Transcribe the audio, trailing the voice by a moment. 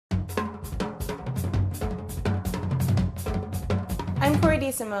I'm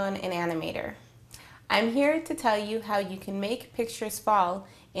Corey Simone, an animator. I'm here to tell you how you can make pictures fall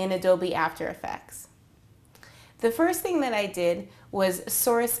in Adobe After Effects. The first thing that I did was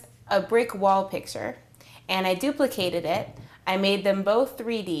source a brick wall picture, and I duplicated it. I made them both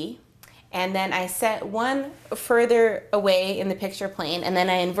 3D, and then I set one further away in the picture plane, and then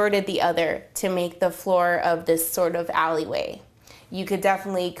I inverted the other to make the floor of this sort of alleyway. You could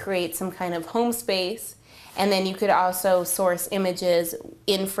definitely create some kind of home space, and then you could also source images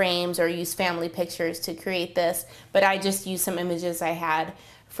in frames or use family pictures to create this, but I just used some images I had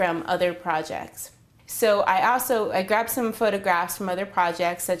from other projects. So I grabbed some photographs from other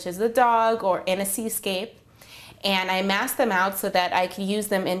projects such as the dog or in a seascape, and I masked them out so that I could use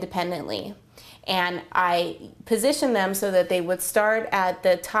them independently. And I positioned them so that they would start at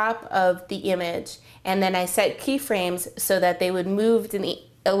the top of the image, and then I set keyframes so that they would move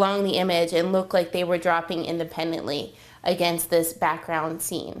along the image and look like they were dropping independently against this background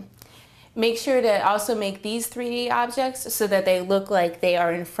scene. Make sure to also make these 3D objects so that they look like they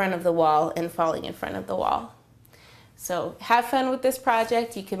are in front of the wall and falling in front of the wall. So have fun with this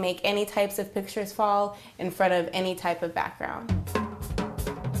project. You can make any types of pictures fall in front of any type of background.